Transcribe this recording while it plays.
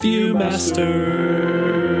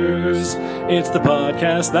Viewmasters, it's the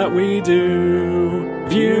podcast that we do.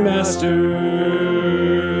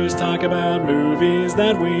 Viewmasters, talk about movies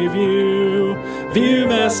that we view.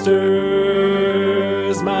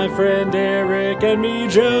 Viewmasters, my friend Eric and me,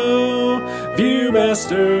 Joe.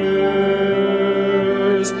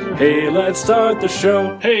 Viewmasters, hey, let's start the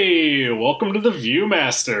show. Hey, welcome to the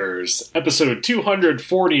Viewmasters, episode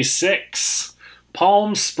 246.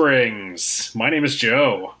 Palm Springs. My name is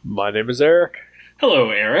Joe. My name is Eric. Hello,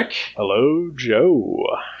 Eric. Hello, Joe.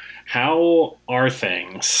 How are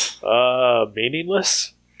things?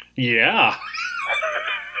 Meaningless? Yeah.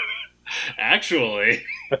 Actually.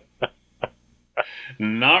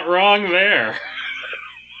 Not wrong there.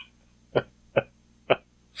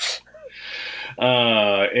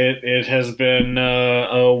 It has been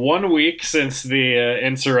 1 week since the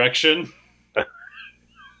insurrection.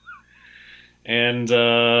 And,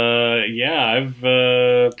 I've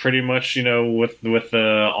pretty much, with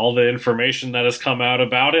all the information that has come out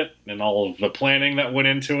about it and all of the planning that went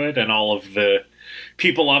into it and all of the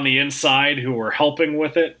people on the inside who were helping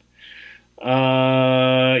with it, nothing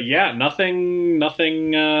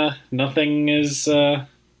is,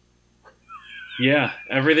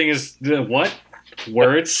 everything is, what?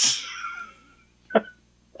 Words?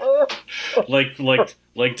 like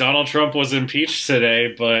Donald Trump was impeached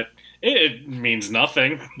today, but it means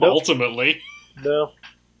nothing, ultimately. No.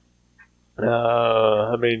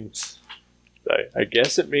 I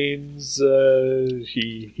guess it means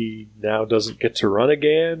he now doesn't get to run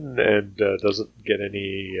again and doesn't get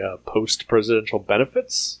any post-presidential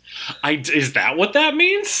benefits. Is that what that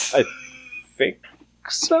means? I think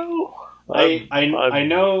so. I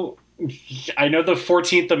know the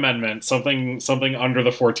 14th Amendment, something under the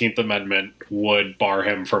 14th Amendment would bar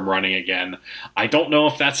him from running again. I don't know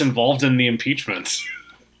if that's involved in the impeachment.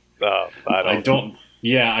 I don't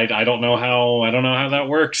know how that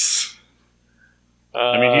works.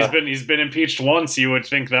 He's been impeached once. You would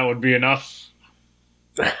think that would be enough.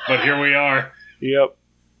 But here we are. Yep.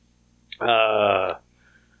 I'm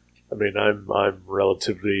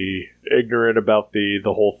relatively ignorant about the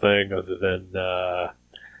whole thing, other than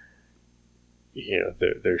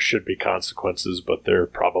there should be consequences, but there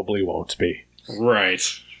probably won't be. Right.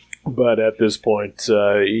 But at this point,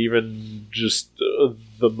 even just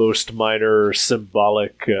the most minor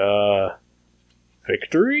symbolic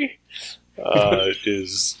victory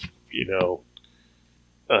is,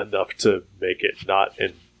 enough to make it not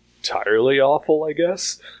entirely awful, I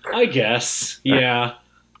guess. Yeah.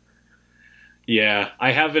 Yeah,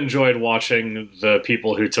 I have enjoyed watching the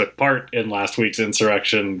people who took part in last week's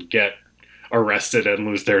insurrection get arrested and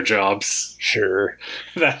lose their jobs. Sure.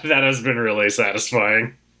 That has been really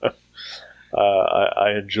satisfying.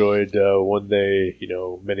 I enjoyed when they,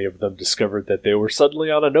 many of them discovered that they were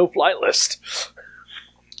suddenly on a no-fly list.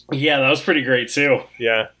 Yeah, that was pretty great, too.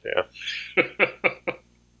 Yeah.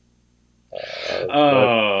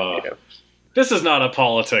 This is not a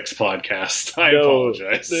politics podcast. I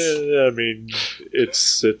apologize.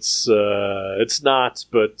 It's not,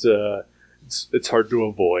 but it's hard to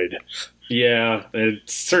avoid. Yeah, in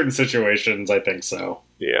certain situations, I think so.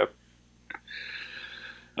 Yeah.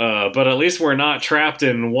 But at least we're not trapped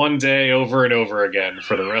in one day over and over again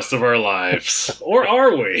for the rest of our lives. Or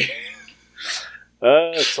are we?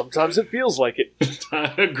 Sometimes it feels like it.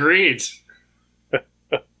 Agreed.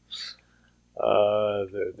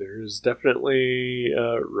 There's definitely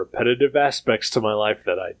repetitive aspects to my life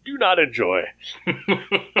that I do not enjoy.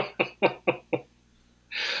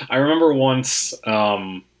 I remember once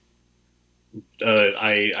I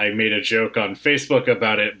made a joke on Facebook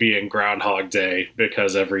about it being Groundhog Day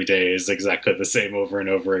because every day is exactly the same over and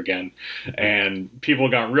over again. And people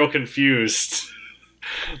got real confused.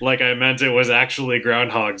 Like I meant it was actually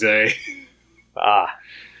Groundhog Day.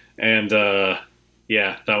 And that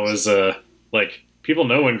was people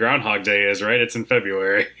know when Groundhog Day is, right? It's in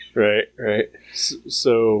February. Right.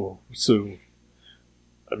 So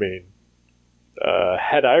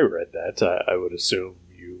had I read that, I would assume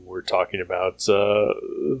you were talking about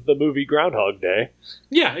the movie Groundhog Day.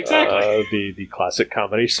 Yeah, exactly. The classic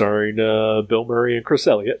comedy starring Bill Murray and Chris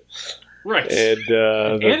Elliott. Right. And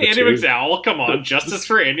Andy McDowell. Come on, justice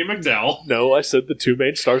for Andy McDowell. No, I said the two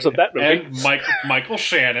main stars of that movie. And Michael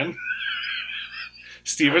Shannon.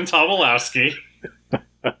 Stephen Tobolowsky.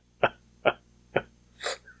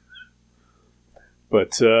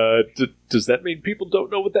 But does that mean people don't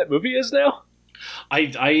know what that movie is now?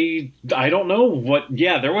 I don't know what.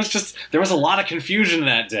 Yeah, there was a lot of confusion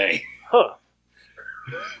that day. Huh.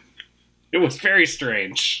 It was very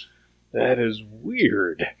strange. That is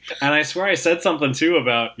weird. And I swear I said something too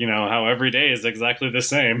about, how every day is exactly the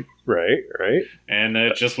same. Right. And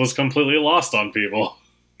it just was completely lost on people.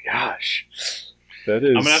 Gosh. That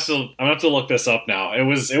is... I'm gonna have to look this up now. It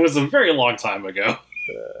was a very long time ago.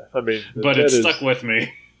 But it stuck with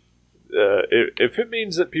me. If it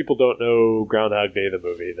means that people don't know Groundhog Day the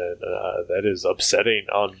movie, then that is upsetting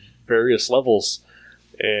on various levels.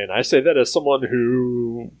 And I say that as someone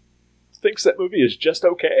who thinks that movie is just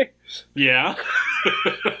okay. Yeah.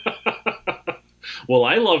 Well,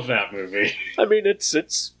 I love that movie.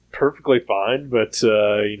 It's perfectly fine, but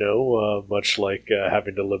much like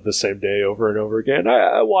having to live the same day over and over again,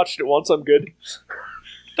 I watched it once. I'm good.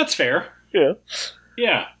 That's fair. Yeah.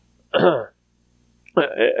 Yeah.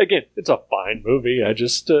 Again, it's a fine movie. I'd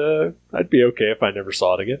be okay if I never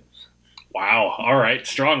saw it again. Wow. All right.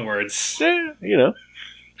 Strong words. Yeah,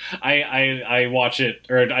 I watch it,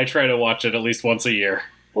 or I try to watch it at least once a year.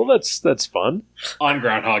 Well, that's fun. On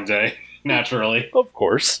Groundhog Day, naturally. Of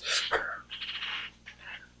course.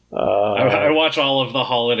 I watch all of the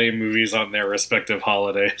holiday movies on their respective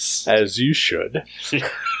holidays. As you should.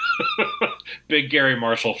 Big Gary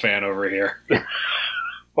Marshall fan over here.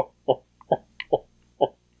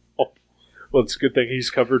 Well, it's a good thing he's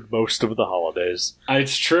covered most of the holidays.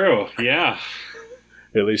 It's true, yeah.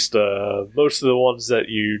 At least most of the ones that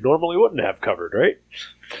you normally wouldn't have covered, right?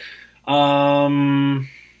 I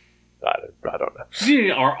don't know.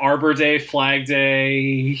 Arbor Day, Flag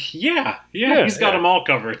Day. Yeah, he's got them all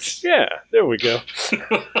covered. Yeah, there we go.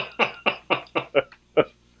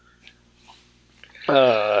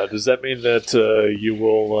 Does that mean that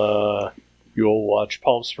you'll watch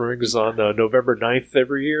Palm Springs on November 9th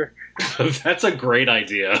every year? That's a great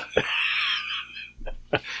idea.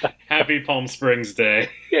 Happy Palm Springs Day.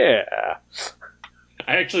 Yeah.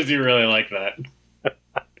 I actually do really like that.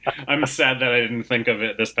 I'm sad that I didn't think of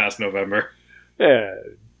it this past November. Yeah,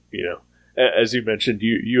 as you mentioned,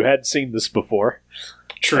 you had seen this before.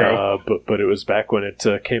 True. But it was back when it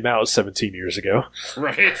came out 17 years ago.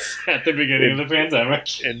 Right, at the beginning of the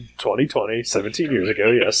pandemic. In 2020, 17 years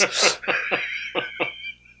ago, yes.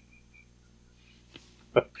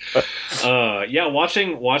 Yeah,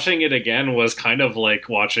 watching it again was kind of like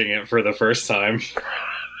watching it for the first time.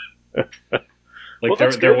 Like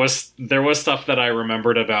there was stuff that I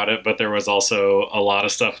remembered about it, but there was also a lot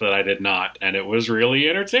of stuff that I did not, and it was really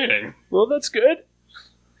entertaining. Well, that's good.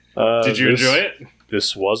 Did you enjoy it?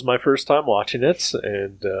 This was my first time watching it,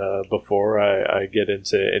 and before I get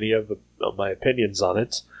into any of my opinions on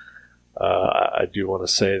it, I do want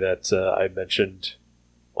to say that I mentioned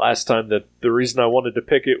last time that the reason I wanted to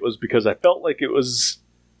pick it was because I felt like it was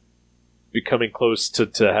becoming close to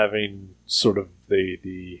having sort of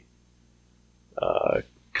the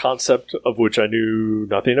concept of which I knew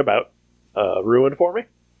nothing about ruined for me.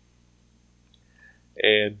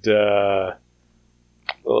 And a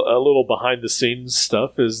little behind the scenes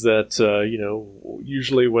stuff is that,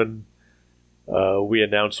 usually when we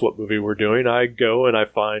announce what movie we're doing, I go and I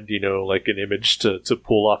find, like an image to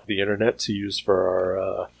pull off the internet to use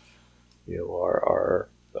for our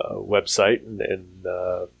website and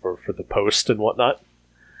for the post and whatnot.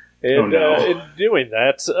 And in doing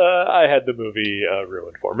that, I had the movie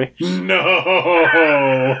ruined for me.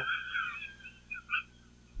 No!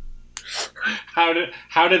 How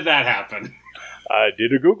did that happen? I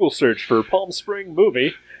did a Google search for Palm Spring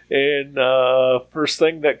movie, and first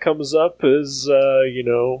thing that comes up is,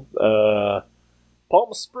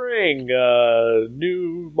 Palm Spring,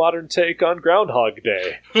 new modern take on Groundhog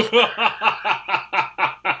Day.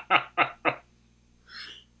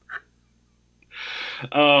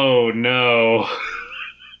 Oh, no.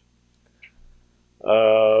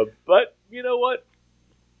 But, you know what?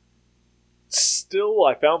 Still,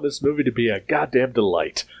 I found this movie to be a goddamn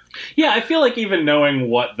delight. Yeah, I feel like even knowing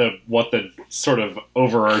what the sort of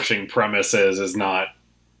overarching premise is not,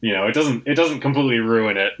 it doesn't completely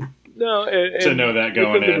ruin it. No, to know that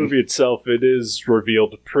going in the movie itself, it is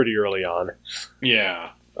revealed pretty early on. Yeah,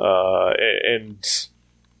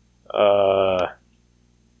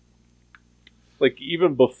 like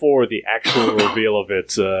even before the actual reveal of it,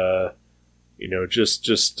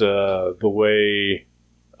 just the way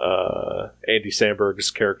Andy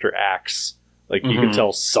Samberg's character acts. Like, you can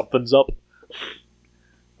tell something's up.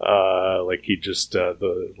 Like, he just,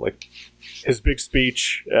 his big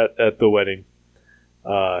speech at the wedding,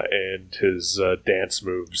 and his dance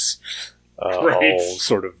moves, right. all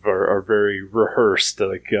sort of are very rehearsed,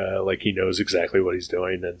 like he knows exactly what he's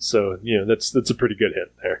doing. And so, that's a pretty good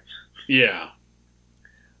hint there. Yeah.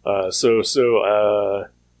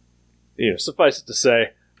 Suffice it to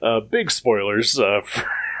say, big spoilers,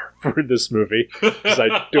 for this movie, because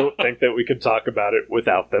I don't think that we can talk about it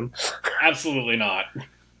without them. Absolutely not.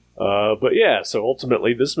 But yeah, so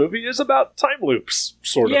ultimately this movie is about time loops,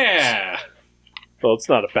 sort of. Yeah. Well, it's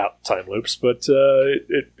not about time loops, but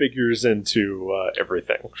it figures into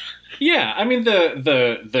everything. Yeah, I mean,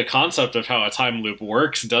 the concept of how a time loop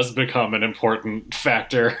works does become an important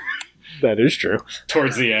factor That is true.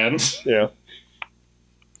 towards the end. Yeah.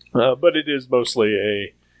 But it is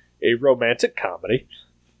mostly a romantic comedy,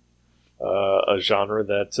 a genre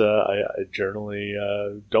that I generally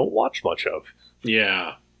don't watch much of.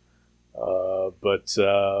 Yeah. But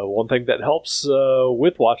one thing that helps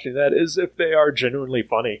with watching that is if they are genuinely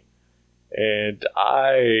funny. And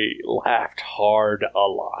I laughed hard a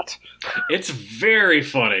lot. It's very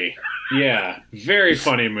funny. Yeah, very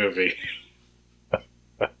funny movie.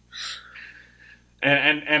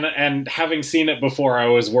 And having seen it before, I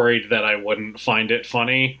was worried that I wouldn't find it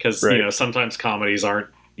funny because Right. sometimes comedies aren't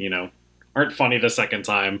funny the second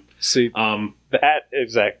time. See, that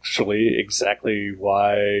is actually exactly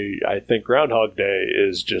why I think Groundhog Day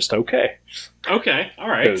is just okay. Okay, all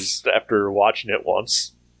right. Because after watching it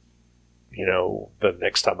once, the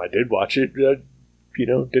next time I did watch it,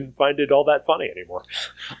 didn't find it all that funny anymore.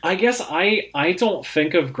 I guess I don't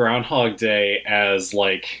think of Groundhog Day as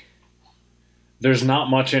like. There's not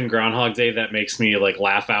much in Groundhog Day that makes me like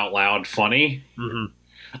laugh out loud funny. Mm-hmm.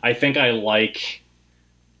 I think I like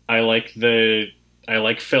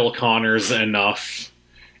Phil Connors enough,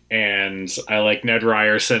 and I like Ned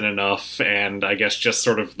Ryerson enough, and I guess just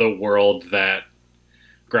sort of the world that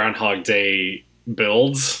Groundhog Day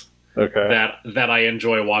builds Okay. that I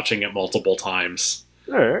enjoy watching it multiple times.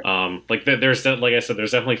 All right. Like there's like I said,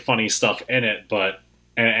 there's definitely funny stuff in it, but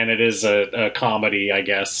and it is a comedy, I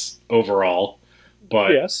guess, overall.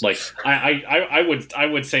 But Yes. like I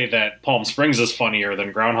would say that Palm Springs is funnier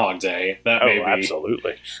than Groundhog Day. That Oh,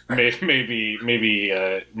 absolutely. may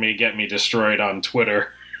get me destroyed on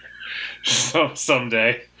Twitter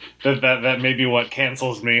someday. That may be what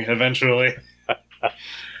cancels me eventually.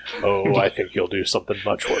 Oh, I think you'll do something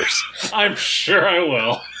much worse. I'm sure I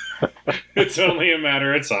will. It's only a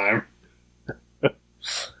matter of time.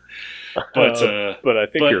 But I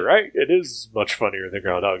think you're right. It is much funnier than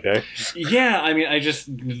Groundhog Day. yeah, I mean,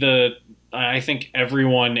 I think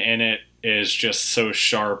everyone in it is just so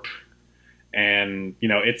sharp, and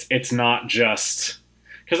it's not just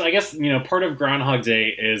because I guess part of Groundhog Day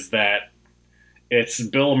is that it's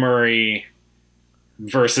Bill Murray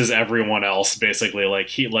versus everyone else, basically.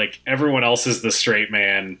 Like everyone else is the straight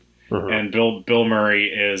man, Mhm. and Bill Murray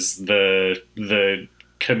is the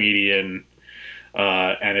comedian.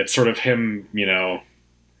 And it's sort of him,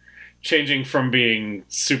 changing from being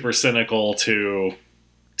super cynical to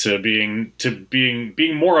being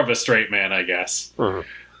more of a straight man, I guess. Mhm.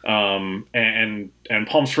 And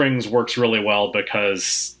Palm Springs works really well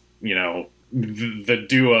because the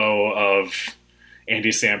duo of Andy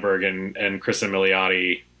Samberg and Chris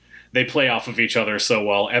Emiliati, they play off of each other so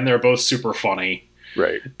well, and they're both super funny,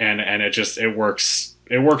 Right. and it works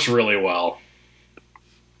really well.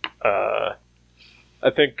 I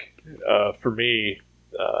think for me,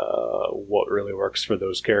 what really works for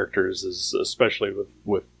those characters is, especially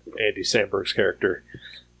with Andy Samberg's character,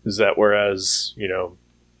 is that whereas,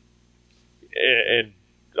 and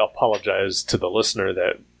I'll apologize to the listener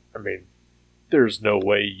that, I mean, there's no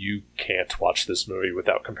way you can't watch this movie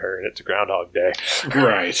without comparing it to Groundhog Day.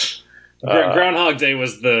 Right. Groundhog Day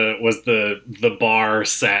was the bar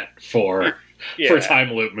set for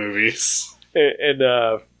time loop movies. And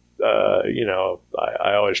I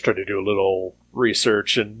always try to do a little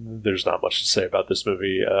research, and there's not much to say about this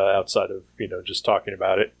movie outside of just talking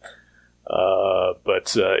about it.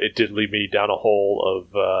 But it did lead me down a hole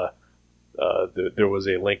of there was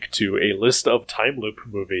a link to a list of time loop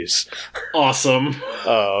movies. Awesome.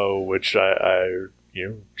 Which I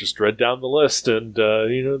just read down the list, and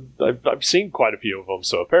I've seen quite a few of them.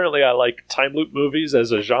 So apparently, I like time loop movies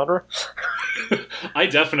as a genre. I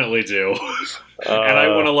definitely do, and I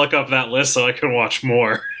want to look up that list so I can watch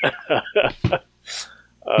more.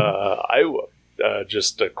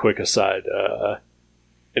 Just a quick aside,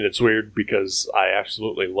 and it's weird because I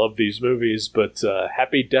absolutely love these movies, but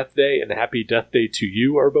Happy Death Day and Happy Death Day to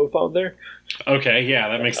You are both on there. Okay, yeah,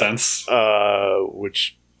 that makes sense.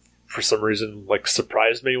 Which, for some reason,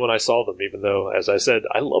 surprised me when I saw them, even though, as I said,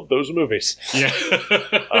 I love those movies. Yeah.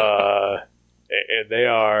 And they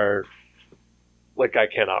are, I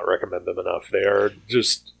cannot recommend them enough. They are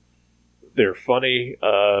just, they're funny,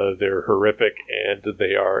 they're horrific, and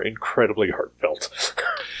they are incredibly heartfelt.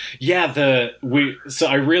 Yeah, so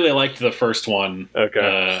I really liked the first one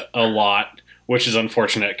Okay. a lot, which is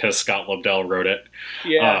unfortunate because Scott Lobdell wrote it.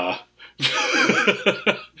 Yeah.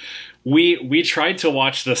 We tried to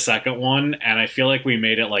watch the second one, and I feel like we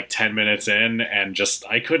made it like 10 minutes in, and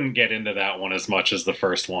I couldn't get into that one as much as the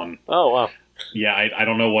first one. Oh, wow. Yeah, I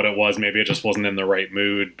don't know what it was. Maybe it just wasn't in the right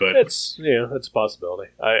mood, but It's a possibility.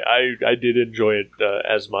 I did enjoy it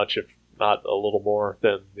as much, if not a little more,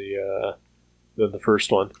 than the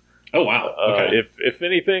first one. Oh, wow. Okay. If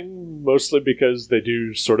anything, mostly because they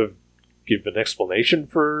do sort of give an explanation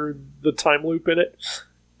for the time loop in it,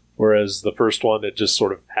 whereas the first one, it just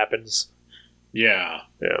sort of happens. Yeah.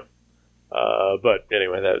 Yeah. But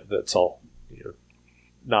anyway, that's all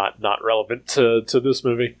not relevant to this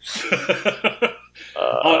movie.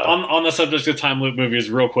 On the subject of time loop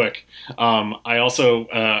movies, real quick, I also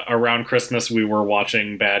around Christmas we were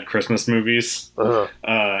watching bad Christmas movies,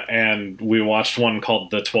 and we watched one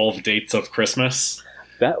called The 12 Dates of Christmas.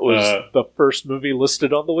 That was the first movie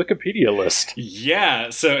listed on the Wikipedia list.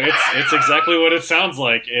 Yeah, so it's exactly what it sounds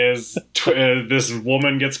like. Is this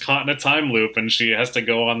woman gets caught in a time loop and she has to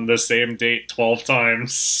go on the same date 12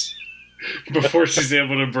 times before she's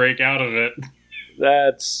able to break out of it.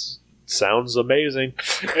 That sounds amazing.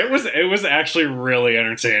 It was actually really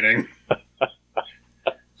entertaining.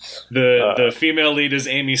 The female lead is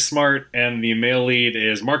Amy Smart, and the male lead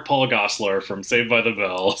is Mark Paul Gosselaar from Saved by the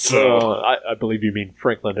Bell. So I believe you mean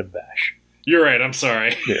Franklin and Bash. You're right. I'm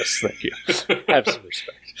sorry. Yes, thank you. Have some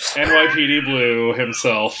respect. NYPD Blue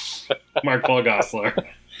himself, Mark Paul Gosselaar.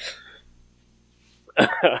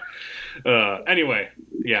 Anyway,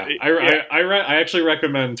 yeah, I actually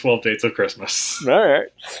recommend 12 Dates of Christmas. All right,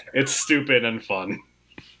 it's stupid and fun.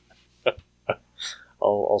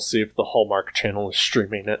 I'll see if the Hallmark Channel is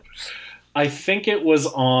streaming it. I think it was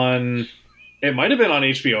on. It might have been on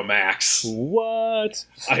HBO Max. What?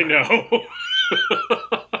 I know.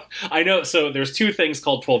 I know. So there's two things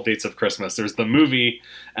called 12 Dates of Christmas. There's the movie,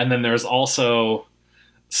 and then there's also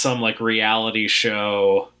some like reality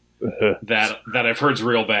show that I've heard's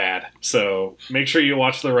real bad. So make sure you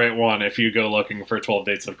watch the right one if you go looking for 12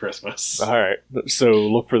 Dates of Christmas. All right. So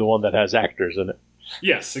look for the one that has actors in it.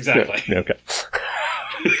 Yes, exactly. Yeah. Okay.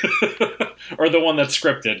 Or the one that's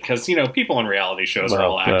scripted, because people in reality shows are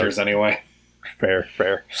all actors anyway. Fair.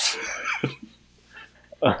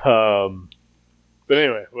 But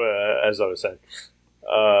anyway, as I was saying,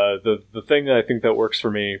 the thing that I think that works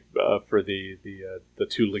for me for the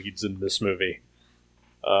two leads in this movie,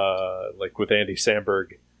 like with Andy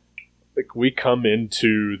Samberg, like we come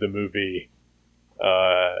into the movie,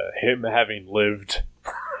 him having lived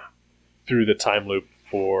through the time loop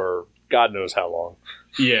for God knows how long.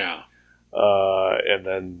 Yeah. And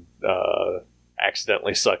then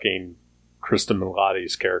accidentally sucking Kristen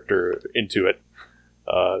Milioti's character into it.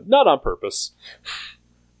 Not on purpose.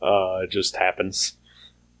 It just happens.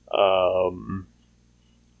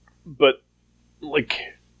 But, like,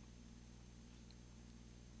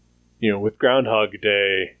 with Groundhog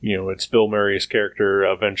Day, it's Bill Murray's character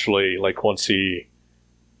eventually, like, once he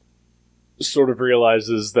sort of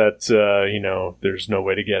realizes that there's no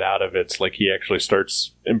way to get out of it, like he actually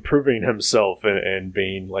starts improving himself and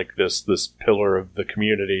being like this pillar of the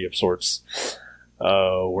community of sorts,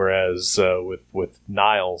 whereas with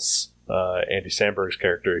Niles, Andy Samberg's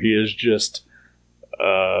character, he is just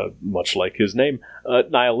much like his name,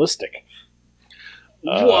 nihilistic.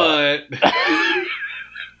 What?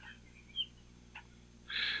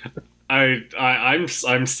 I'm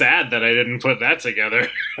sad that I didn't put that together.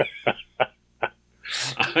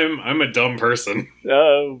 I'm a dumb person.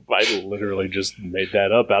 I literally just made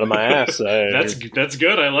that up out of my ass. That's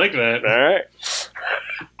good. I like that.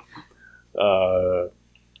 All right.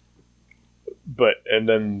 But and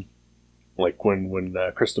then, like when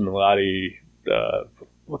Kristen Milioti,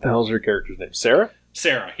 what the hell is her character's name? Sarah.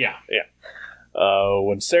 Yeah.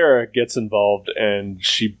 When Sarah gets involved and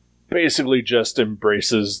she basically just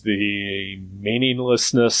embraces the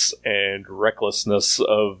meaninglessness and recklessness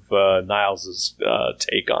of Niles's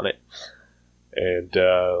take on it. And,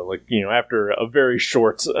 after a very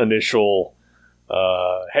short initial,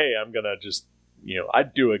 hey, I'm gonna just,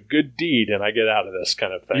 I'd do a good deed and I get out of this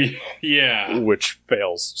kind of thing. Yeah. Which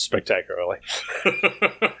fails spectacularly.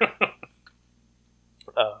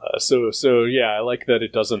 So yeah, I like that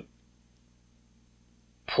it doesn't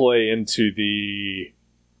play into the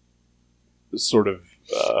sort of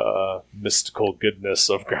mystical goodness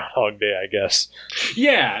of Groundhog Day, I guess.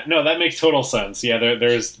 Yeah, no, that makes total sense. Yeah, there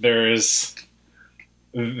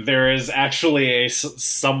is actually a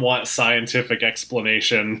somewhat scientific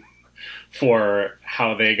explanation for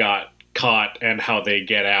how they got caught and how they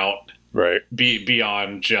get out. Right.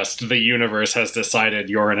 Beyond just the universe has decided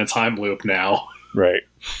you're in a time loop now. Right.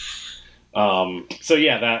 So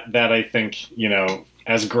yeah, that I think,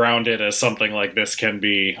 as grounded as something like this can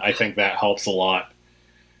be, I think that helps a lot.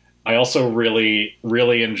 I also really,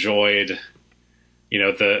 really enjoyed,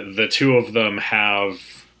 the two of them have,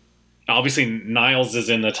 obviously Niles is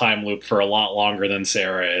in the time loop for a lot longer than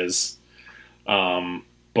Sarah is.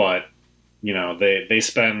 But, they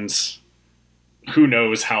spend who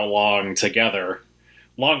knows how long together,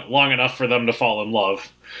 long enough for them to fall in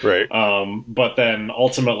love. Right. But then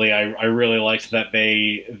ultimately I really liked that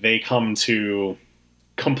they come to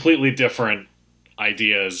completely different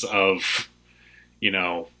ideas of,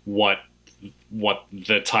 what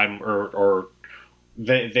the time, or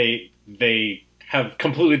they have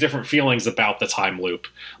completely different feelings about the time loop.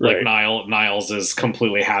 Like Right. Niles is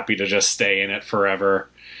completely happy to just stay in it forever,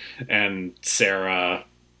 and Sarah,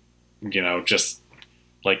 just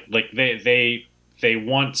like they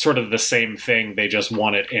want sort of the same thing. They just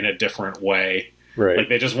want it in a different way. Right. Like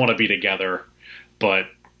they just want to be together, but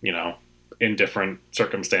in different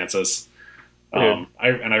circumstances. Yeah. I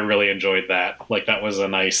really enjoyed that. Like that was a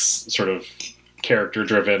nice sort of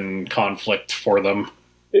character-driven conflict for them.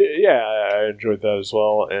 Yeah, I enjoyed that as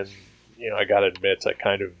well, and I gotta admit, I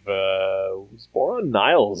kind of was more on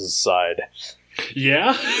Niles' side.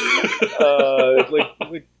 Yeah. Like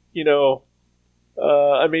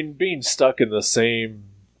I mean, being stuck in the same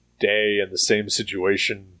day and the same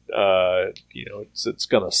situation, it's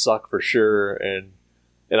gonna suck for sure, and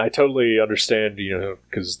I totally understand,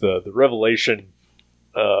 because the revelation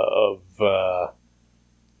of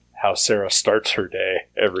how Sarah starts her day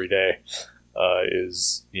every day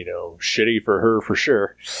is shitty for her for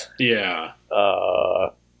sure. Yeah.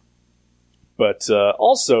 But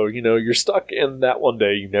also, you're stuck in that one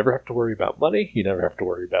day. You never have to worry about money. You never have to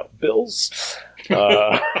worry about bills.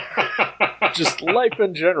 Just life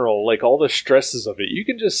in general, like all the stresses of it, you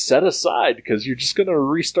can just set aside because you're just going to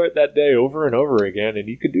restart that day over and over again, and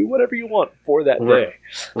you can do whatever you want for that day.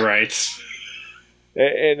 Right.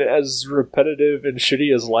 And as repetitive and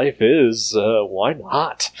shitty as life is, why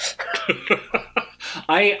not?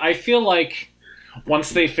 I feel like once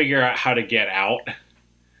they figure out how to get out,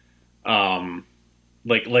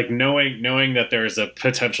 like knowing that there's a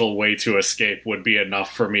potential way to escape would be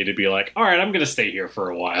enough for me to be like, all right, I'm going to stay here for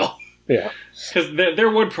a while. Yeah. Because there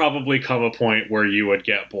would probably come a point where you would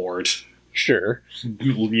get bored. Sure.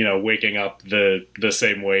 Waking up the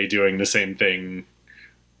same way, doing the same thing,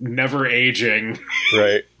 never aging.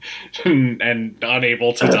 Right. and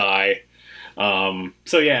unable to die.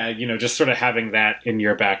 So yeah, just sort of having that in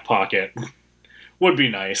your back pocket would be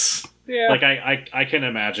nice. Yeah. Like I can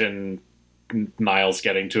imagine Niles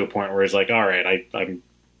getting to a point where he's like, all right,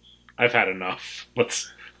 I've had enough.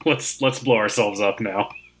 Let's blow ourselves up now.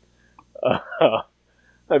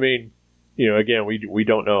 I mean, again, we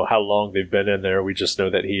don't know how long they've been in there. We just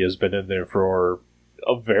know that he has been in there for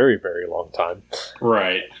a very, very long time.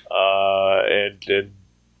 Right. And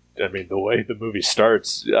I mean, the way the movie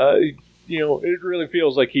starts, it really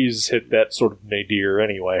feels like he's hit that sort of nadir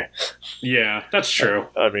anyway. Yeah, that's true.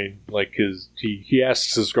 I mean, like he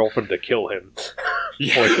asks his girlfriend to kill him.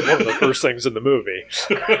 Yeah. Like one of the first things in the movie.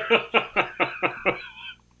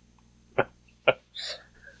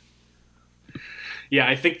 Yeah,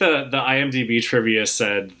 I think the IMDb trivia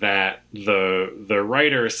said that the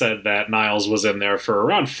writer said that Niles was in there for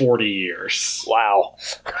around 40 years. Wow.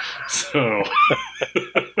 So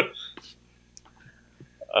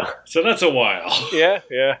so that's a while. Yeah.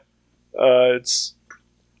 It's,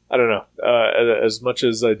 I don't know. As much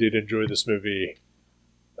as I did enjoy this movie,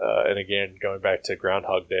 and again, going back to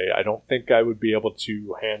Groundhog Day, I don't think I would be able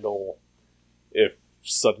to handle if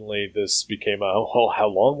suddenly this became a, well, how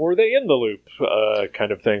long were they in the loop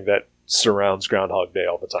kind of thing that surrounds Groundhog Day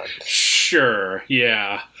all the time. Sure,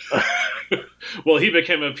 yeah. Well, he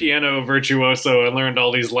became a piano virtuoso and learned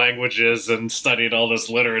all these languages and studied all this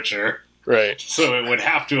literature. Right. So it would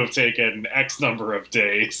have to have taken X number of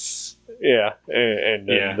days. Yeah, and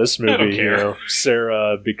in this movie,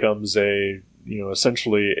 Sarah becomes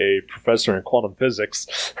essentially a professor in quantum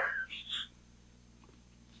physics.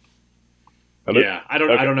 I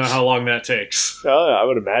don't know how long that takes. I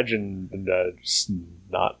would imagine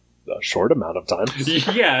not a short amount of time.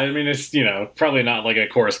 Yeah, I mean, it's, probably not like a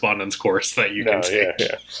correspondence course that you can take.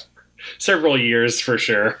 Yeah. Several years for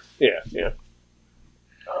sure. Yeah. I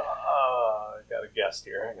got a guest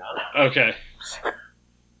here. Hang on. Okay. All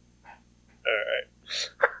right.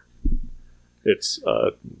 It's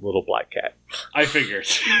a little black cat. I figured.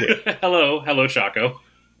 Yeah. Hello, Chaco.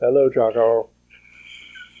 Hello, Chaco.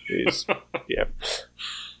 He's, yeah.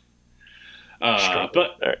 But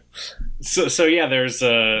all right. So yeah, there's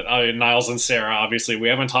Niles and Sarah. Obviously, we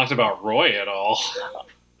haven't talked about Roy at all.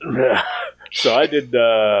 So I did.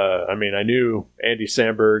 I knew Andy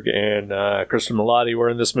Samberg and Kristen Milotti were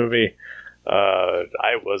in this movie.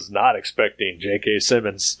 I was not expecting J.K.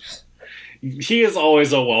 Simmons. He is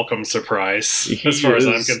always a welcome surprise, as far as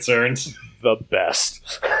I'm concerned. The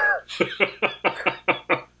best.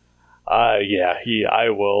 I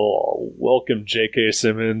will welcome J.K.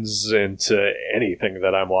 Simmons into anything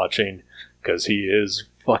that I'm watching because he is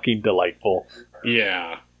fucking delightful.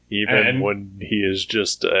 Yeah. Even when he is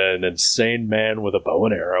just an insane man with a bow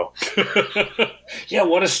and arrow. Yeah,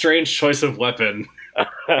 what a strange choice of weapon.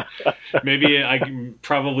 Maybe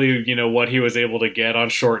probably what he was able to get on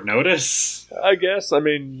short notice. I guess.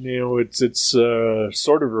 It's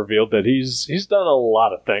sort of revealed that he's done a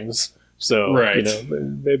lot of things. So right.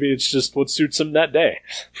 Maybe it's just what suits him that day.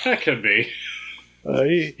 That could be.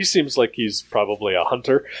 He seems like he's probably a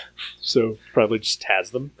hunter, so probably just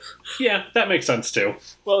has them. Yeah, that makes sense too.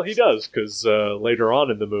 Well, he does, because later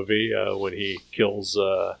on in the movie, when he kills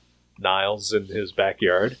Niles in his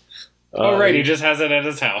backyard. Oh, right, he just has it at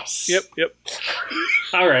his house. Yep.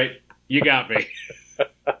 All right, you got me.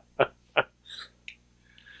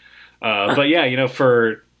 But yeah,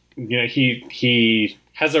 he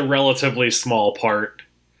has a relatively small part.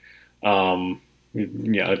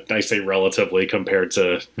 Yeah, I say relatively compared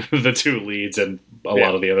to the two leads and a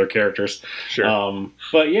lot of the other characters. Sure.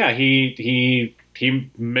 But yeah, he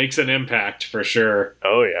makes an impact for sure.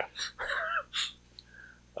 Oh yeah.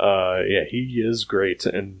 Yeah, he is great,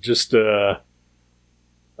 and just the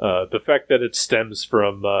fact that it stems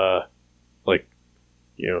from the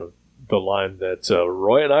line that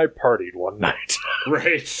Roy and I partied one night.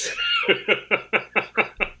 Right.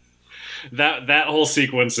 That whole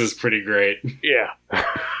sequence is pretty great. Yeah.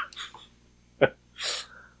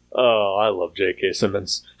 Oh, I love J.K.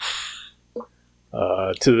 Simmons.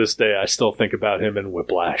 To this day, I still think about him in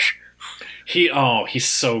Whiplash. He's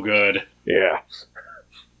so good. Yeah.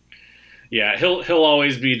 Yeah, he'll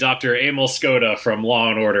always be Dr. Emil Skoda from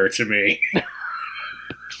Law and Order to me.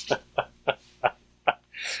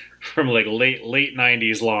 From like late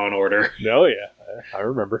 90s Law and Order. Oh yeah, I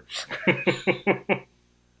remember. He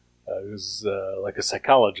was like a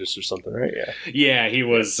psychologist or something, right? Yeah. Yeah, he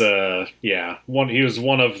was. He was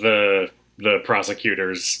one of the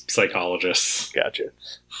prosecutor's psychologists. Gotcha.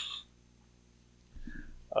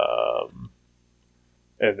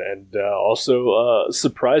 And also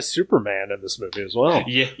surprise Superman in this movie as well.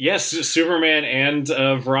 Yes, Superman and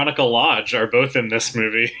Veronica Lodge are both in this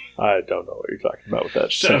movie. I don't know what you're talking about with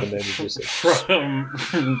that second name you just said.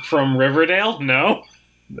 From Riverdale? No?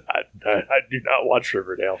 I do not watch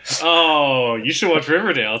Riverdale. Oh, you should watch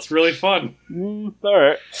Riverdale. It's really fun. All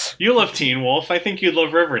right. You love Teen Wolf. I think you'd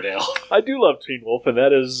love Riverdale. I do love Teen Wolf, and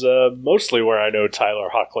that is mostly where I know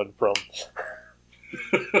Tyler Hoechlin from.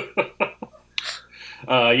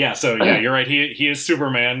 You're right. He is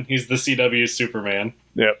Superman. He's the CW Superman.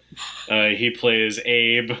 Yep. He plays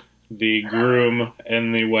Abe, the groom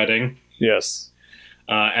in the wedding. Yes.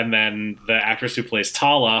 And then the actress who plays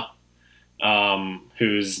Tala,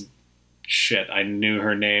 who's I knew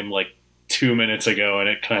her name like 2 minutes ago and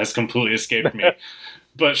it has completely escaped me.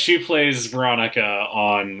 But she plays Veronica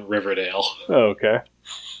on Riverdale. Oh, okay.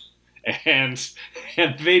 And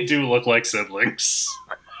they do look like siblings.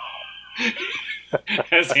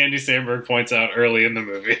 As Andy Samberg points out early in the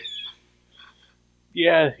movie.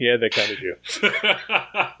 Yeah, they kind of do.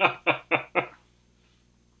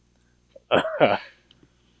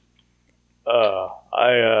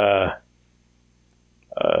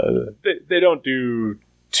 They don't do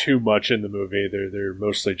too much in the movie. They're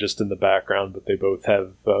mostly just in the background, but they both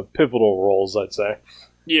have pivotal roles, I'd say.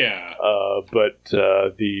 Yeah. But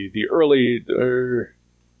the early,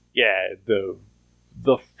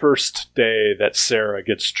 the first day that Sarah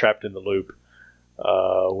gets trapped in the loop,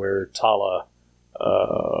 where Tala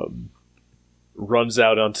runs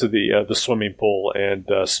out onto the swimming pool and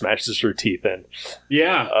smashes her teeth in.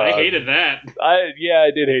 Yeah, I hated that. I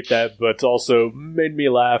did hate that, but also made me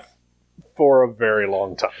laugh for a very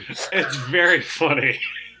long time. It's very funny.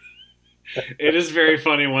 It is very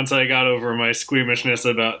funny once I got over my squeamishness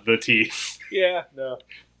about the teeth. Yeah, no.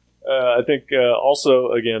 I think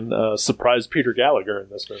also, again, surprised Peter Gallagher in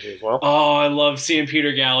this movie as well. Oh, I love seeing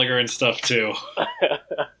Peter Gallagher and stuff, too.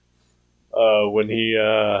 When he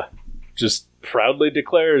just proudly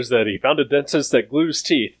declares that he found a dentist that glues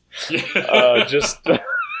teeth.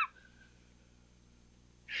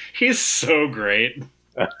 He's so great.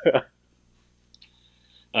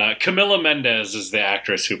 Camila Mendes is the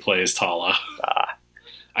actress who plays Tala.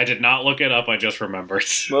 I did not look it up, I just remembered.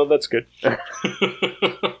 Well, that's good. I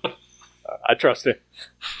trust you.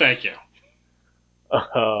 Thank you.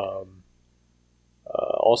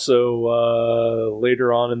 Also,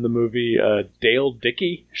 later on in the movie, Dale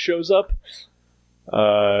Dickey shows up.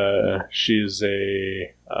 She's the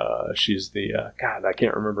God, I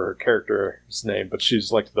can't remember her character's name, but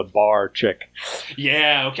she's like the bar chick.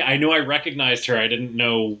 Yeah, okay. I know I recognized her. I didn't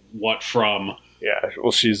know what from. Yeah,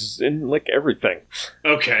 well, she's in like everything.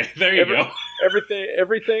 Okay, there you go.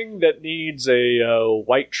 Everything that needs a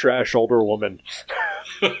white trash older woman.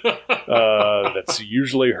 That's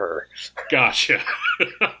usually her. Gotcha.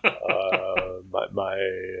 My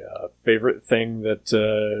favorite thing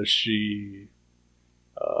that she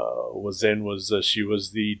was in was she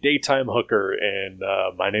was the daytime hooker in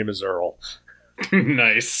My Name is Earl.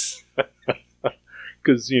 Nice.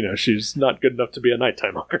 Because, she's not good enough to be a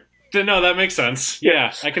nighttime hooker. No, that makes sense.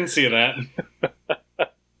 Yeah, I can see that.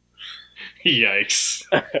 Yikes.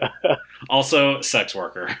 Also, sex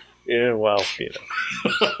worker. Yeah, well,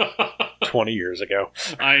 20 years ago.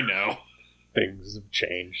 I know. Things have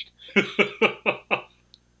changed.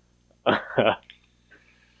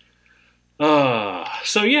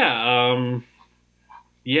 So yeah,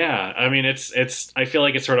 I mean, it's. I feel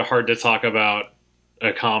like it's sort of hard to talk about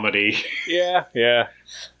a comedy. Yeah.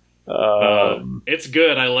 It's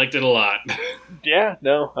good. I liked it a lot. Yeah,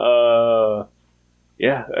 no.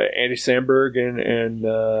 Andy Samberg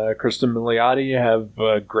and Kristen Milioti have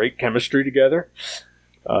great chemistry together.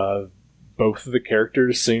 Both of the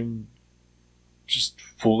characters seem just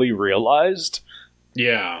fully realized.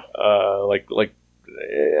 Yeah. I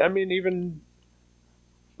mean, even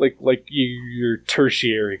your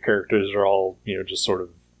tertiary characters are all, just sort of,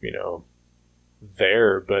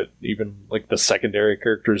 there, but even like the secondary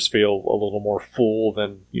characters feel a little more full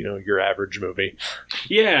than, your average movie.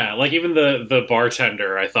 Yeah, like even the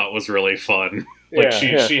bartender I thought was really fun. Like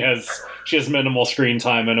she has minimal screen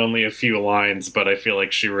time and only a few lines, but I feel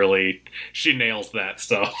like she nails that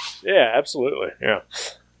stuff. Yeah, absolutely. Yeah.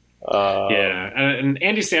 And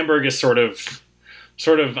Andy Samberg is sort of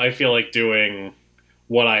I feel like doing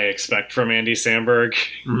what I expect from Andy Samberg.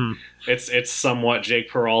 Mm-hmm. It's somewhat Jake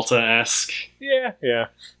Peralta-esque. Yeah.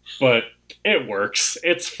 But it works.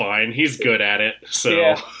 It's fine. He's good at it,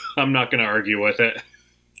 so I'm not going to argue with it.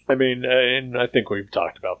 I mean, and I think we've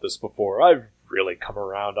talked about this before. I've really come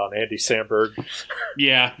around on Andy Samberg.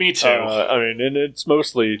 Yeah, me too. I mean, and it's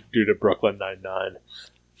mostly due to Brooklyn Nine-Nine.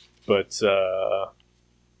 But, I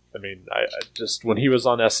mean, I just, when he was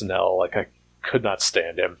on SNL, like, I could not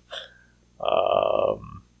stand him.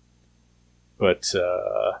 But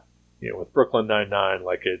with Brooklyn Nine-Nine,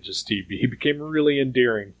 like, he became really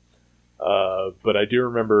endearing. But I do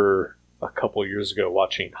remember a couple years ago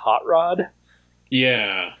watching Hot Rod.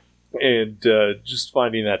 Yeah. And just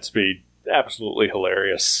finding that to be absolutely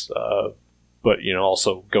hilarious. But,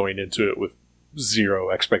 also going into it with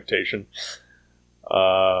zero expectation.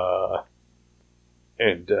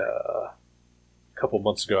 And a couple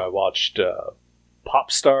months ago I watched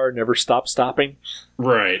Popstar Never Stop Stopping.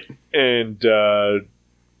 Right. And,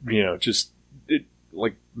 just, it,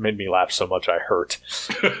 like, made me laugh so much I hurt.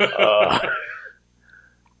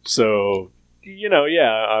 So,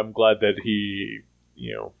 I'm glad that he,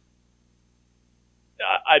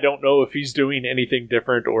 I don't know if he's doing anything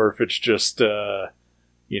different or if it's just,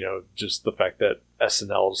 just the fact that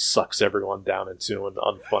SNL sucks everyone down into an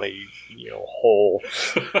unfunny, hole.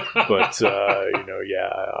 But,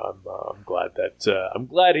 I'm glad that, I'm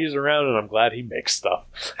glad he's around and I'm glad he makes stuff.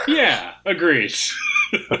 Yeah, agreed.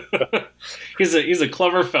 He's a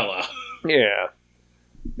clever fella. Yeah.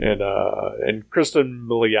 And Kristen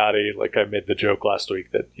Milioti, like I made the joke last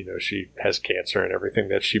week that, she has cancer and everything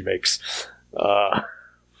that she makes,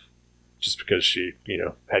 just because she,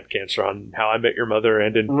 had cancer on How I Met Your Mother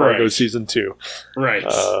and in Fargo season 2. Right.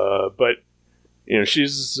 But,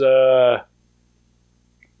 she's,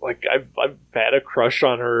 like, I've had a crush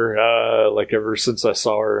on her, like, ever since I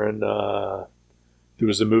saw her in, there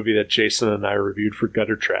was a movie that Jason and I reviewed for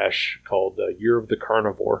Gutter Trash called Year of the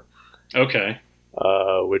Carnivore. Okay.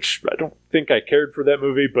 Which I don't think I cared for that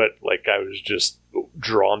movie, but, like, I was just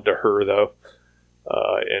drawn to her, though.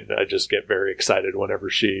 And I just get very excited whenever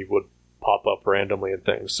she would pop up randomly and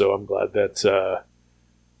things. So I'm glad that,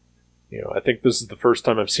 I think this is the first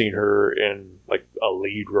time I've seen her in, like, a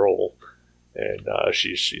lead role. And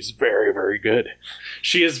she's very, very good.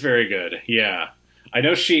 She is very good, yeah. I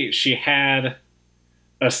know she had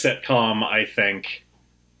a sitcom, I think,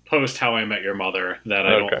 post How I Met Your Mother that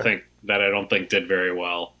I don't think did very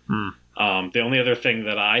well. The only other thing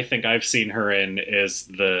that I think I've seen her in is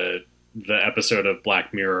the episode of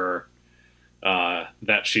Black Mirror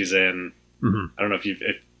that she's in. Mm-hmm. I don't know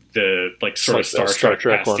if the like sort of Star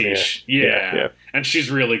Trek pastiche. One, yeah. Yeah. And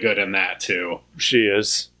she's really good in that too. She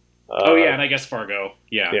is. Oh yeah, and I guess Fargo.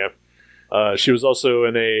 Yeah. Yeah. She was also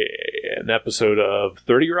in an episode of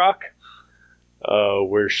 30 Rock,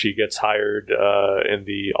 where she gets hired in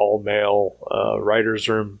the all-male writer's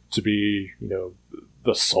room to be,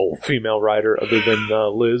 the sole female writer other than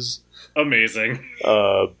Liz. Amazing.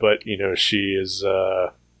 But, she is...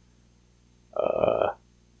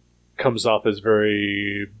 comes off as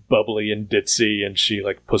very bubbly and ditzy, and she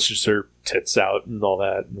pushes her tits out and all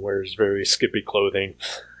that, and wears very skimpy clothing,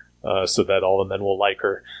 so that all the men will like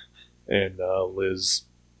her. And Liz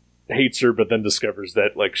hates her, but then discovers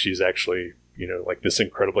that she's actually this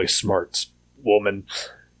incredibly smart woman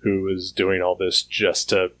who is doing all this just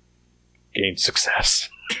to gain success.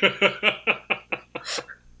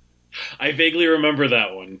 I vaguely remember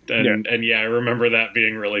that one, and I remember that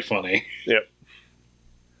being really funny. Yep.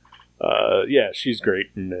 She's great,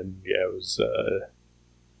 and it was.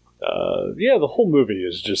 The whole movie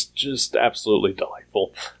is just absolutely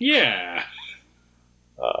delightful. Yeah.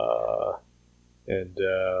 And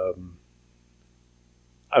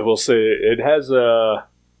I will say it has a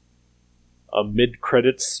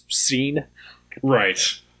mid-credits scene, right?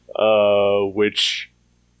 Which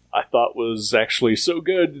I thought was actually so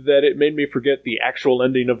good that it made me forget the actual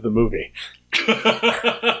ending of the movie.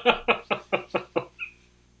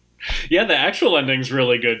 Yeah, the actual ending's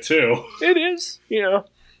really good too. It is,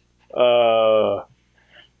 but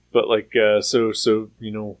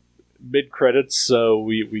mid credits,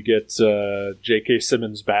 we get J.K.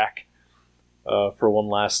 Simmons back for one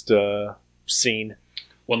last scene,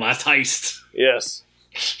 one last heist. Yes,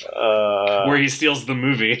 where he steals the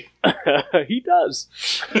movie. He does.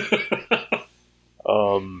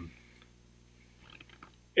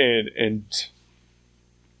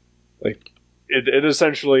 It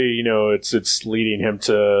essentially, it's leading him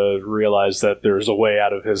to realize that there's a way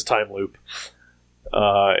out of his time loop.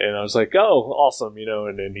 And I was like, oh, awesome,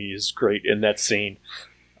 and he's great in that scene.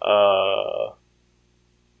 And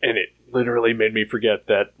it literally made me forget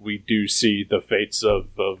that we do see the fates of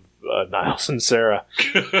Niles and Sarah.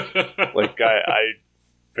 I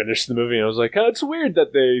finished the movie and I was like, oh, it's weird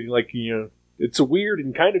that they, it's weird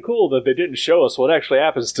and kind of cool that they didn't show us what actually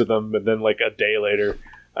happens to them. And then, a day later,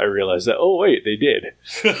 I realized that, oh, wait, they did.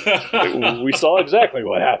 We saw exactly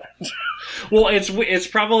what happened. Well, it's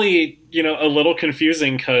probably, a little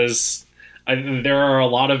confusing because there are a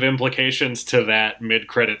lot of implications to that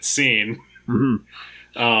mid-credits scene.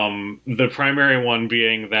 Mm-hmm. The primary one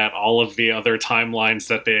being that all of the other timelines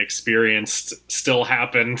that they experienced still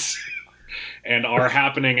happened and are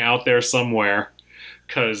happening out there somewhere.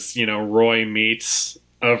 Because, Roy meets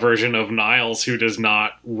a version of Niles who does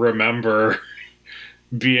not remember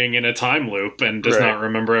being in a time loop and does not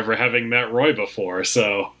remember ever having met Roy before.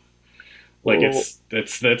 So, it's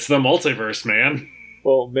the multiverse, man.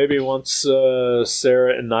 Well, maybe once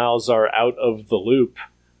Sarah and Niles are out of the loop,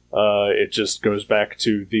 it just goes back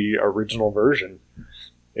to the original version,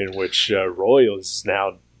 in which Roy is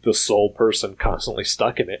now the sole person constantly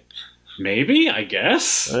stuck in it. Maybe, I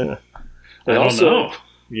guess. I don't know.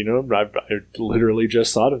 I literally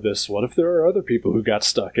just thought of this. What if there are other people who got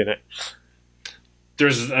stuck in it?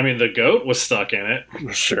 The goat was stuck in it.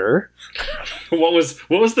 Sure. What was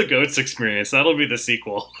the goat's experience? That'll be the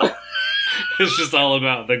sequel. It's just all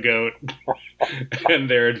about the goat and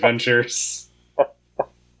their adventures.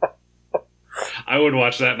 I would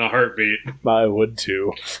watch that in a heartbeat. I would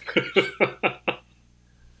too.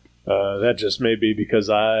 That just may be because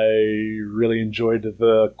I really enjoyed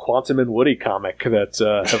the Quantum and Woody comic that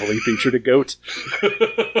heavily featured a goat.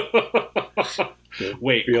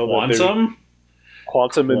 Wait, Quantum?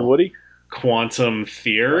 Quantum and Woody? Quantum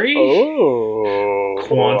theory? Oh.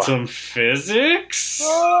 Quantum physics?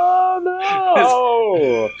 Oh,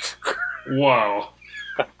 no. Whoa.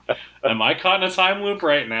 Am I caught in a time loop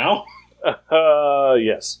right now?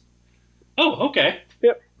 Yes. Oh, okay.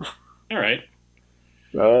 Yep. All right.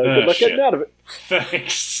 Good luck getting out of it.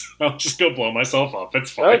 Thanks. I'll just go blow myself up.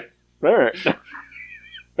 It's fine. All right.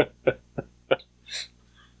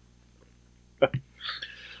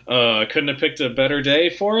 Couldn't have picked a better day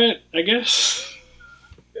for it, I guess.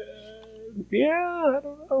 Yeah, I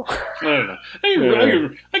don't know.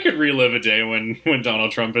 I could relive a day when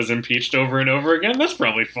Donald Trump is impeached over and over again. That's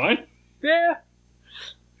probably fine. Yeah.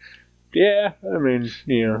 Yeah,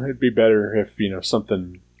 it'd be better if,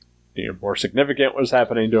 something, more significant was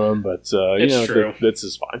happening to him, but, it's true. This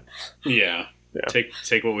is fine. Yeah. Take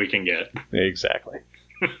what we can get. Exactly.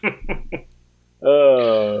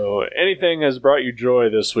 Oh, anything has brought you joy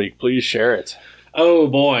this week, please share it. Oh,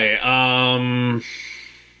 boy. I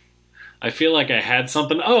feel like I had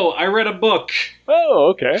something. Oh, I read a book.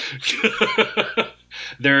 Oh, okay.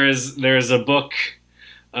 There's a book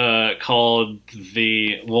called let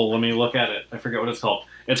me look at it. I forget what it's called.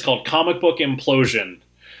 It's called Comic Book Implosion.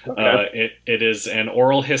 Okay. It is an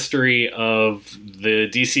oral history of the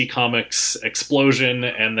DC Comics explosion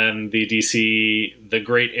and then the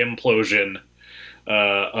Great Implosion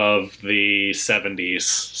of the 70s.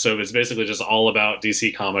 So it's basically just all about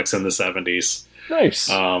DC Comics in the 70s. Nice.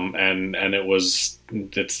 And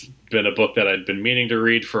it's been a book that I'd been meaning to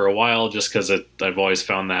read for a while just because I've always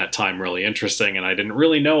found that time really interesting, and I didn't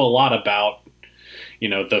really know a lot about,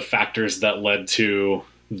 the factors that led to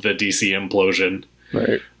the DC implosion.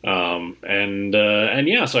 Right. And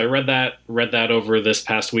yeah, so I read that over this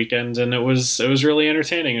past weekend, and it was really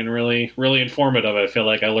entertaining and really, really informative. I feel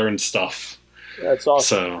like I learned stuff. That's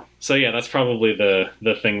awesome. So yeah, that's probably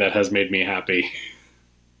the thing that has made me happy.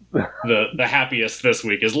 The happiest this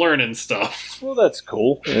week is learning stuff. Well, that's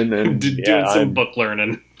cool. And doing some book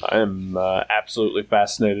learning. I'm absolutely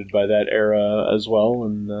fascinated by that era as well,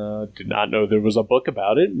 and did not know there was a book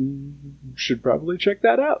about it, and should probably check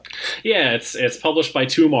that out. Yeah, it's published by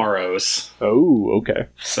Two Morrows. Oh, okay.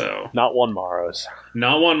 So not one Morrows.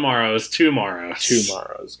 Not one Morrows, Two Morrows. Two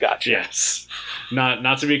Morrows. Gotcha. Yes.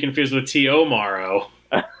 Not to be confused with T.O. Morrow.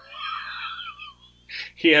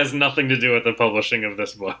 He has nothing to do with the publishing of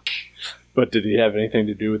this book. But did he have anything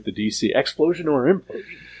to do with the DC explosion or implosion?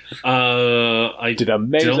 Did a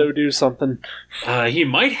Mezo do something? He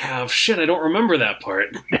might have. Shit, I don't remember that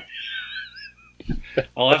part.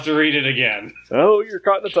 I'll have to read it again. Oh, you're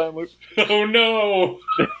caught in a time loop. Oh, no!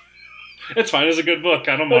 It's fine. It's a good book.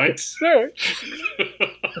 I don't mind.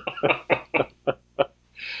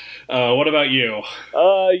 What about you?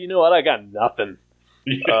 You know what? I got nothing.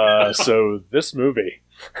 So this movie.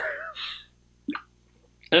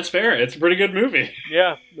 That's fair. It's a pretty good movie.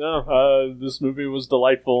 Yeah, no, this movie was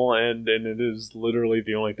delightful, and it is literally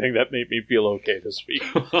the only thing that made me feel okay this week.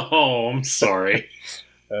 Oh, I'm sorry.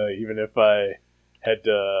 Even if I had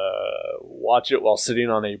to watch it while sitting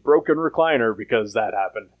on a broken recliner because that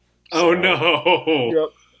happened. Oh,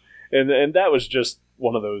 no. Yep. And that was just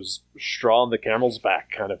one of those straw on the camel's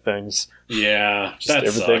back kind of things. Yeah, just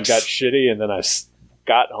everything got shitty, and then I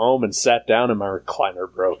got home and sat down and my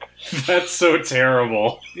recliner broke. That's so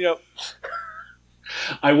terrible. Yep.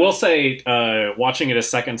 I will say, watching it a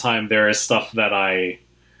second time, there is stuff that I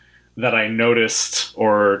noticed,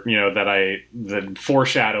 or the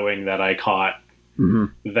foreshadowing that I caught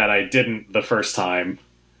that I didn't the first time.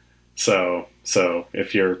 So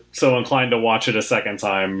if you're so inclined to watch it a second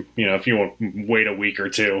time, if you want to wait a week or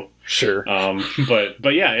two, sure.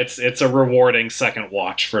 But yeah, it's a rewarding second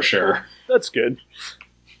watch for sure. That's good.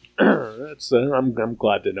 That's I'm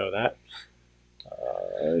glad to know that.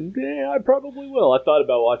 Yeah, I probably will. I thought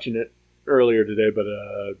about watching it earlier today, but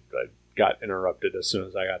I got interrupted as soon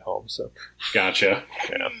as I got home. So gotcha.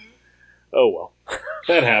 Yeah. Oh well.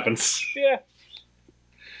 That happens. Yeah.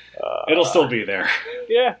 It'll still be there.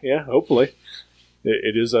 Yeah. Hopefully,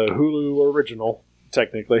 it is a Hulu original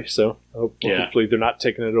technically, so hopefully they're not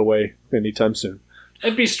taking it away anytime soon.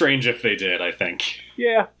 It'd be strange if they did. I think.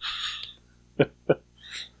 Yeah.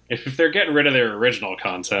 If they're getting rid of their original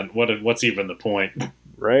content, what's even the point?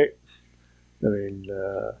 Right. I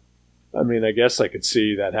mean, I guess I could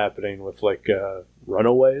see that happening with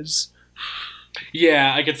Runaways.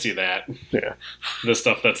 Yeah, I could see that. Yeah. The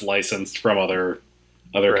stuff that's licensed from other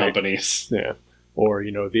companies. Yeah. Or,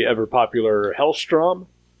 the ever popular Hellstrom.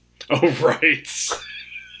 Oh, right.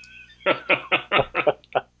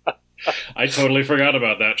 I totally forgot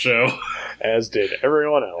about that show. As did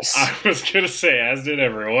everyone else. I was going to say, as did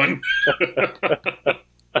everyone.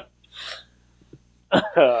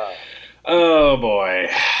 Oh, boy.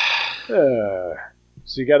 So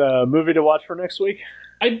you got a movie to watch for next week?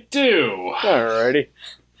 I do. Alrighty.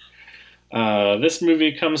 This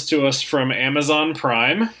movie comes to us from Amazon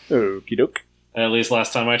Prime. Okie doke. At least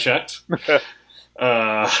last time I checked.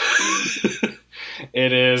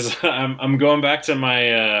 It is. I'm going back to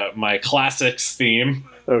my classics theme.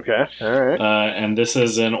 Okay, all right. And this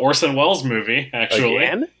is an Orson Welles movie, actually.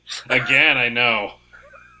 Again, I know.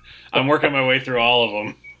 I'm working my way through all of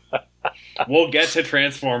them. We'll get to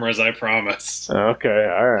Transformers, I promise. Okay,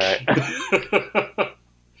 all right.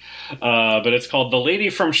 But it's called The Lady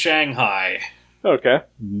from Shanghai. Okay,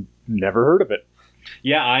 never heard of it.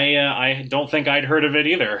 Yeah, I don't think I'd heard of it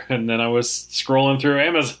either. And then I was scrolling through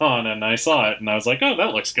Amazon and I saw it and I was like, oh,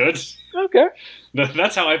 that looks good. Okay.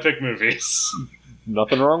 That's how I pick movies.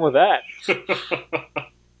 Nothing wrong with that.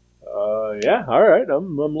 Yeah, all right.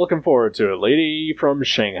 I'm looking forward to it. Lady from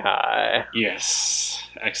Shanghai. Yes,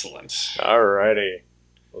 excellent. All righty.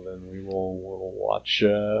 Well, then we'll watch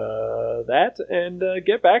that and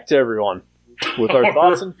get back to everyone with our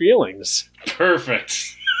thoughts and feelings.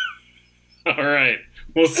 Perfect. All right.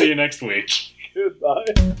 We'll see you next week. Goodbye.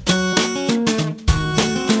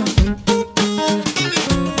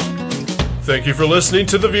 Thank you for listening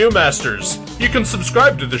to The Viewmasters. You can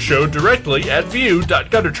subscribe to the show directly at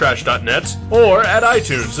view.guttertrash.net or at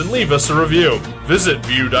iTunes and leave us a review. Visit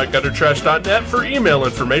view.guttertrash.net for email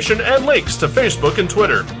information and links to Facebook and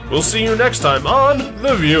Twitter. We'll see you next time on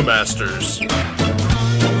The Viewmasters.